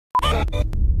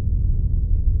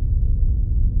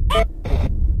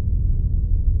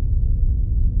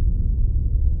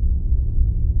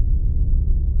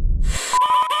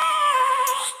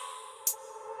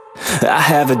I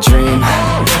have a dream,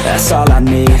 that's all I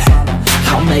need.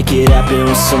 I'll make it happen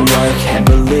with some work and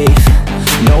belief.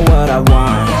 Know what I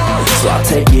want, so I'll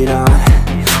take it on.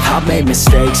 I've made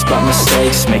mistakes, but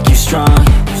mistakes make you strong.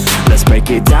 Let's break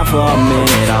it down for a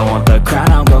minute. I want the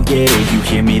crown, I'm gon' get it. You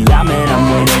hear me loud, man, I'm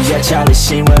winning. Yeah, Charlie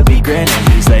Sheen will be grinning.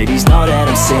 These ladies know that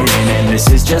I'm sinning, and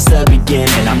this is just the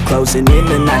beginning. I'm closing in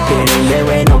the ninth inning. There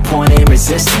ain't no point in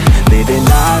resisting. Living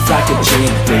life like a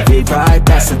dream, live it right,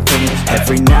 that's the thing.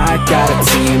 Every night, got a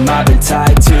team, I've been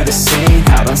tied to the scene.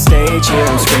 Out on stage, here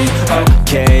I'm screaming,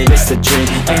 okay, it's a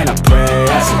dream. And I pray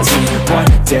as a team,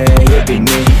 one day it'll be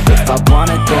me. If I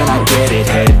want it, then I get it.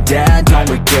 Head down, don't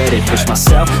regret it. Push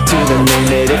myself to the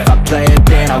limit. If I play it,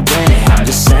 then I win it. I'm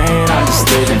just saying, I'm just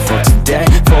living for today.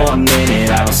 For a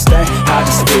minute, I don't stay, I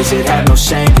just visit. Have no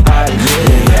shame, I admit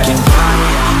it. Looking right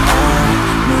at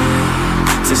me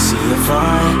to see if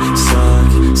I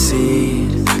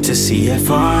succeed, to see if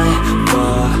I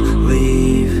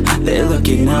believe. They're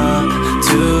looking up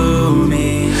to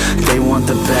me. They want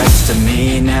the best of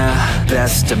me now,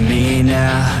 best of me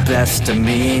now, best of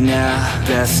me now,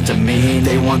 best of me.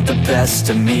 They want the best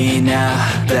of me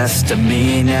now, best of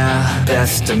me now,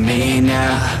 best of me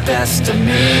now, best of me.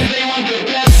 They want the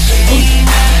best of me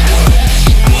now.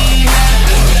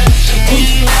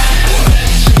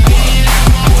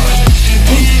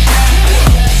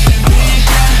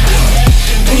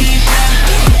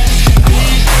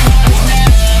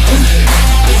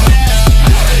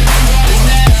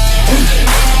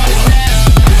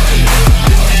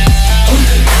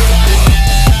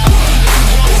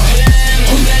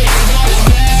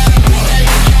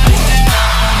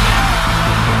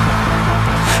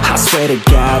 Swear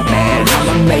to God, man,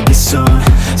 I'ma make it soon.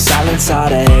 Silence all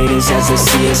the haters as they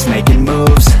see us making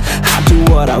moves. I do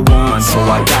what I want, so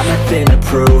I got nothing to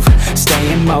prove.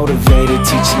 Staying motivated,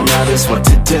 teaching others what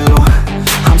to do.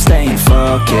 I'm staying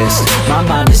focused, my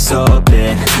mind is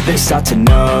open. They start to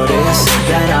notice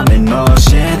that I'm in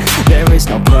motion. There is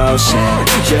no potion,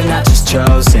 you're not just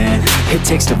chosen. It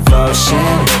takes devotion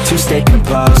to stay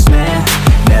composed, man.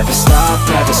 Never stop,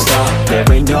 there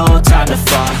ain't no time to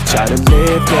fall. Try to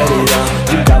live, get it up,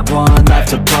 you got one life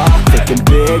to pop. Thinking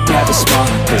big, never small,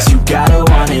 cause you gotta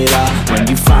want it all. When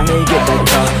you finally get that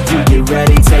call, you get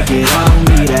ready, take it on.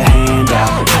 Need a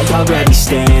handout, I already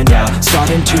stand out.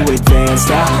 Starting to advance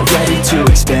now, ready to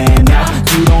expand now.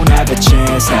 You don't have a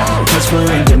chance now, cause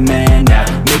we're in demand now.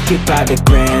 Make it by the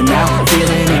grand now,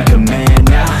 feeling in command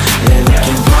now. They're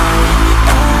looking right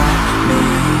at me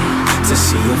to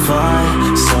see if I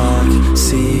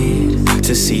succeed,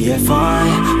 to see if I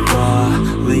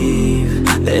believe.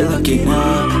 They're looking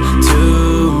up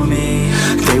to me.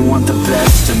 They want the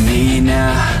best of me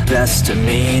now, best of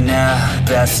me now,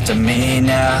 best of me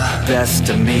now, best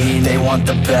of me. They want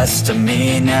the best of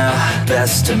me now,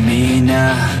 best of me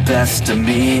now, best of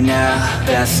me now,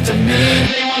 best of me.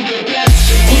 They want the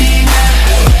best of me.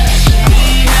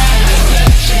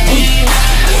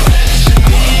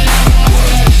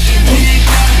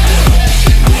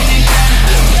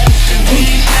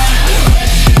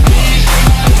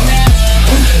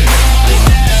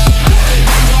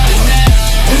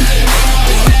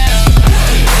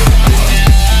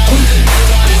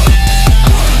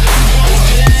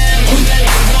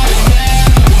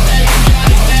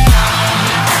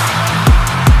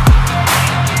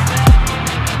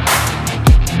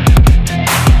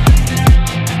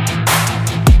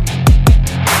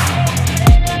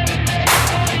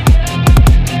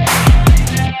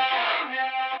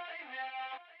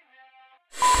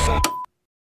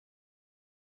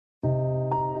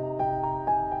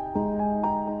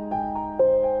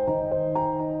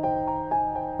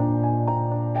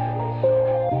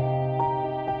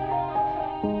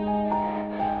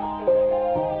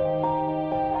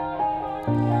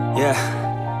 Yeah,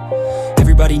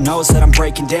 everybody knows that I'm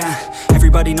breaking down.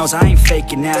 Everybody knows I ain't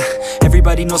faking now.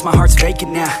 Everybody knows my heart's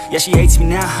vacant now. Yeah, she hates me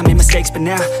now, I made mistakes, but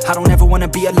now I don't ever wanna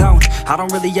be alone. I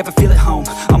don't really ever feel at home,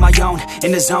 on my own,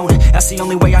 in the zone. That's the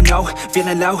only way I know,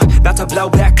 feeling low, about to blow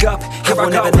back up. Here I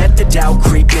won't ever let the doubt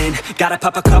creep in. Gotta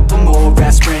pop a couple more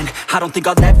aspirin. I don't think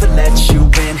I'll ever let you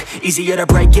in. Easier to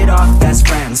break it off best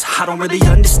friends. I don't really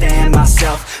understand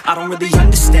myself, I don't really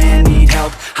understand, need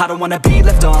help. I don't wanna be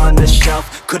left on the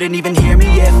shelf. Couldn't even hear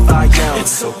me if I yelled.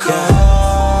 It's so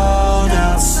cold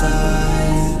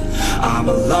outside, I'm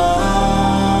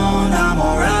alone, I'm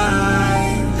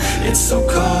alright. It's so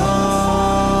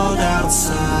cold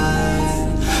outside,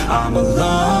 I'm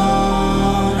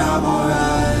alone, I'm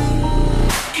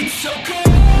alright. It's so cold.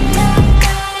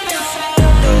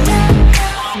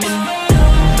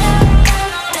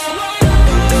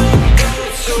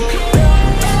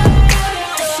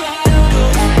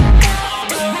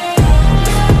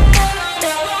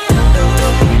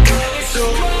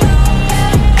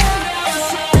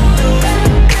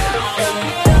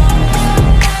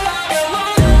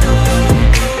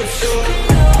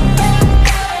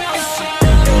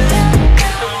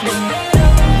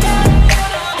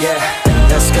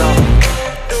 let's go.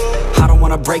 I don't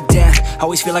wanna break down,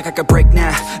 always feel like I could break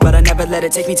now, but I never let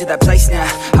it take me to that place now.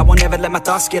 I won't ever let my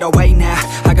thoughts get away now.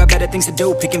 I got better things to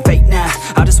do, picking fate now.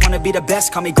 I just wanna be the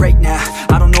best, call me great now.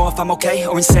 I don't know if I'm okay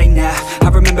or insane now. I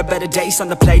remember better days on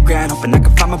the playground, hoping I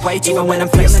can find my way to even when I'm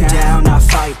feeling down. I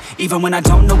fight, even when I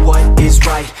don't know what is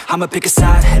right. I'ma pick a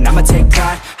side, and I'ma take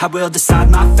pride. I will decide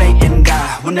my fate, and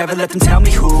I will never let them tell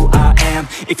me who I am.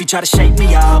 If you try to shape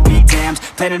me, I'll be damned.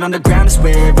 Planet on the ground is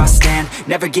where I stand.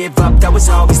 Never give up, that was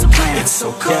always the plan. It's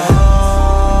so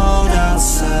cold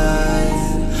outside,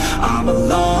 I'm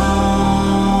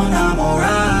alone, I'm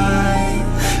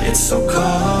alright. It's so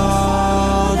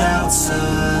cold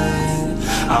outside,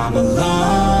 I'm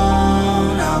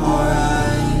alone, I'm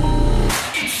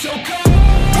alright. It's so cold.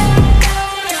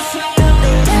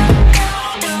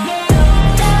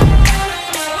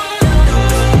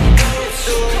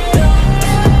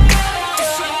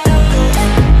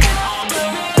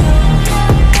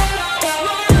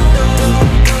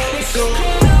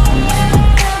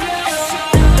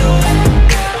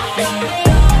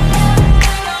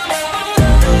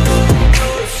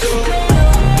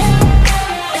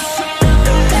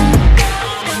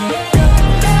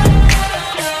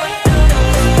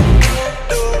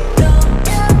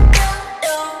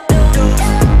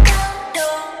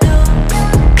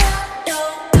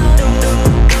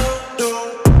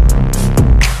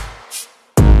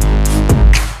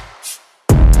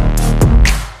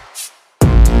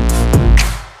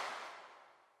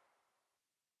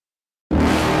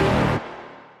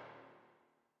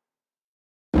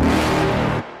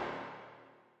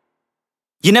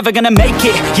 You're never gonna make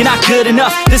it, you're not good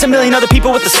enough. There's a million other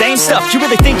people with the same stuff. You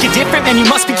really think you're different? Man, you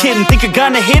must be kidding. Think you're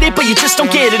gonna hit it, but you just don't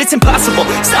get it. It's impossible,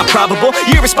 it's not probable,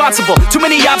 you're irresponsible. Too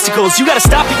many obstacles, you gotta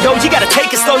stop it, yo. You gotta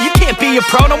take it slow, you can't be a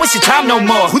pro. Don't waste your time no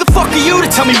more. Who the fuck are you to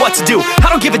tell me what to do? I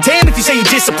don't give a damn if you say you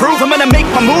disapprove. I'm gonna make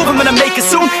my move, I'm gonna make it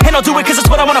soon. And I'll do it cause it's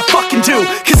what I wanna fucking do.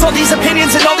 Cause all these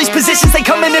opinions and all these positions, they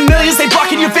come in millions, they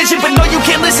blocking your vision. But no, you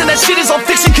can't listen, that shit is all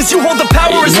fiction. Cause you hold the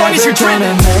power as long as you're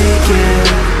dreaming.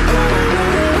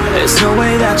 There's no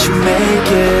way that you make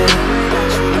it,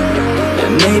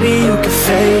 and maybe you can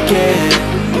fake it,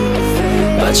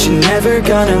 but you're never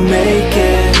gonna make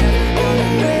it.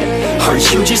 Are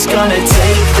you just gonna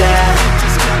take that?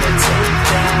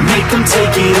 Make them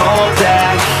take it all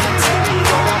back.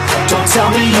 Don't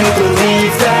tell me you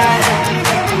believe that.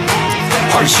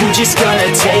 Are you just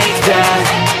gonna take that?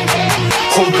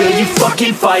 Or will you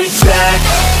fucking fight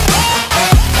back?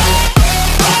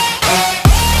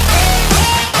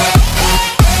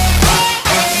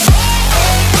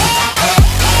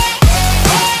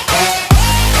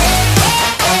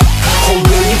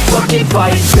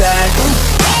 Fight back.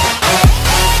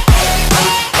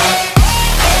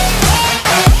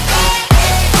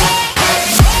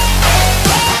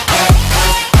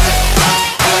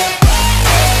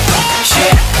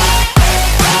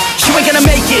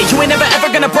 You ain't never ever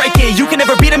gonna break it. You can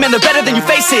never beat them and they're better than you,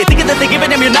 face it. Thinking that they give a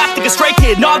damn, you're not, think a straight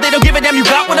kid. No, they don't give a damn, you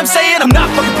got what I'm saying? I'm not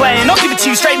fucking playing, I'll give it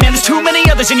to you straight, man. There's too many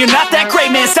others and you're not that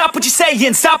great, man. Stop what you're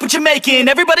saying, stop what you're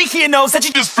making. Everybody here knows that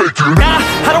you just faking. Nah,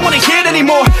 I don't wanna hear it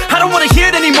anymore, I don't wanna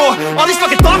hear it anymore. All these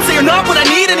fucking thoughts, they are not what I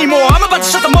need anymore. I'm about to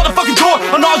shut the motherfucking door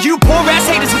on all you poor ass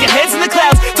haters with your heads in the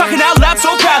clouds, talking out loud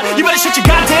so proud. You better shut your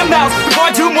goddamn mouth before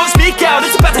I do more speak out.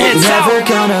 It's about to head south. You're never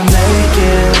gonna make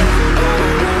it.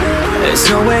 There's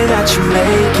no way that you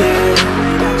make it,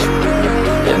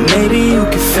 and maybe you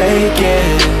can fake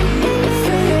it,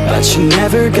 but you're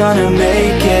never gonna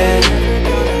make it.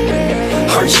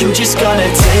 Are you just gonna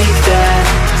take that?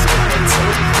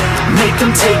 Make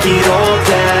them take it all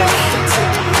back.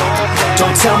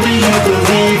 Don't tell me you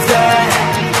believe that.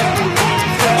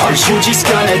 Are you just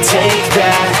gonna take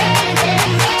that?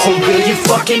 Or will you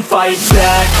fucking fight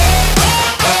back?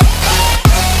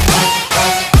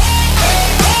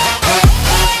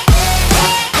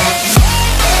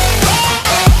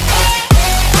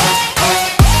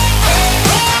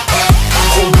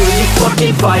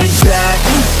 Fight back.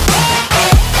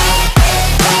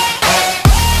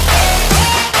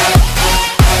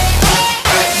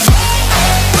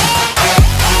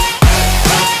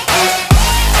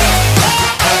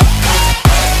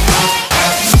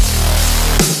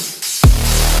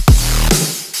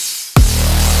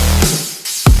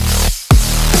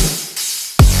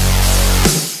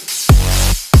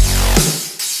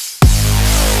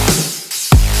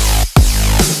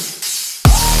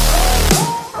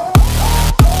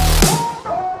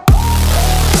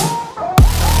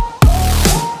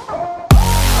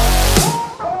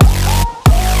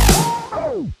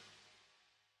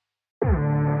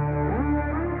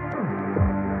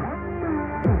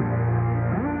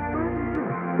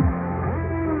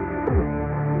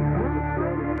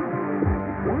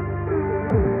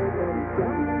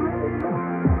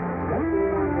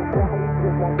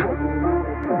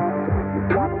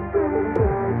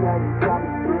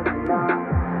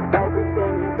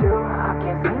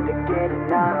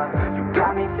 enough. You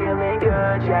got me feeling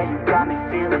good, yeah, you got me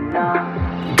feeling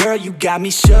numb. Girl, you got me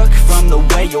shook from the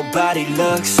way your body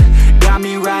looks. Got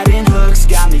me riding hooks,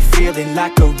 got me feeling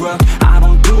like a rook. I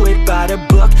don't do it by the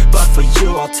book, but for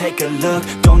you I'll take a look.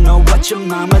 Don't know what your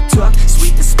mama took,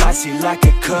 sweet and spicy like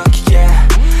a cook, yeah.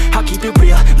 I'll keep it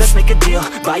real, let's make a deal.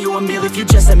 Buy you a meal if you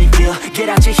just let me feel. Get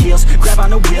out your heels, grab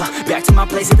on the wheel. Back to my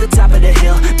place at the top of the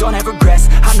hill. Don't have regrets,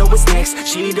 I know what's next.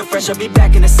 She need a fresh, I'll be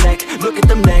back in a sec. Look at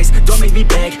them legs, don't make me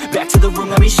beg. Back to the room,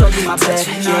 let me show you my bed.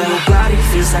 Touching on your body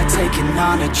feels like taking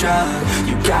on a drug.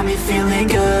 You got me feeling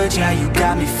good, yeah, you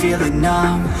got me feeling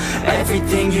numb.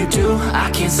 Everything you do,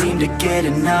 I can't seem to get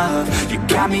enough. You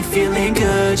got me feeling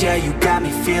good, yeah, you got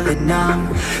me feeling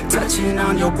numb. Touching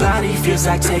on your body feels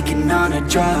like taking on a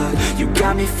drug. You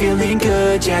got me feeling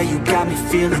good, yeah, you got me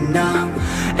feeling numb.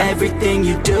 Everything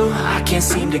you do, I can't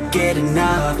seem to get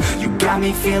enough. You got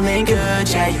me feeling good,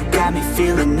 yeah, you got me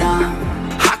feeling numb.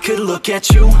 I could look at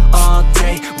you all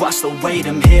day, watch the way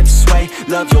them hips sway.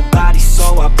 Love your body,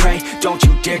 so I pray, don't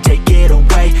you dare take it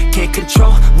away. Can't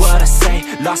control what I say,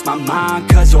 lost my mind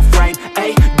cause your frame.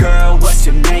 Hey girl, what's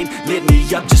your name? Lit me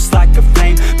up just like a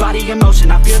flame. Body in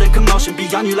motion, I feel the commotion, be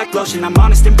on you like lotion. I'm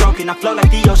honest and broken, I flow like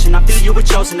the ocean. I feel you were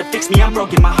chosen to fix me, I'm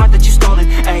broken. My heart that you stolen,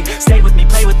 hey. Stay with me,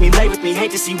 play with me, lay with me.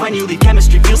 Hate to see when you leave,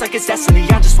 chemistry feels like it's destiny.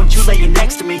 I just want you laying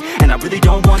next to me, and I really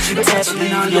don't want you to ever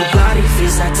leave. On your body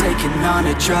feels like taking on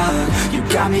a drug. You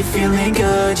got me feeling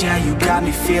good, yeah, you got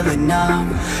me feeling numb.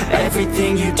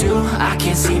 Everything you do, I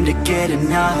can't seem to get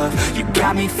enough. You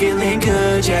got me feeling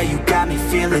good, yeah, you got me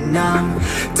feeling numb.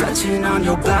 Touching on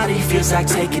your body feels like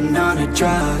taking on a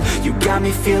drug. You got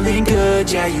me feeling good,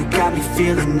 yeah, you got me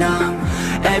feeling numb.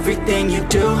 Everything you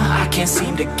do, I can't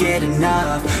seem to get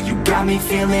enough. You got me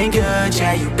feeling good,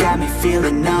 yeah, you got me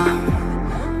feeling numb.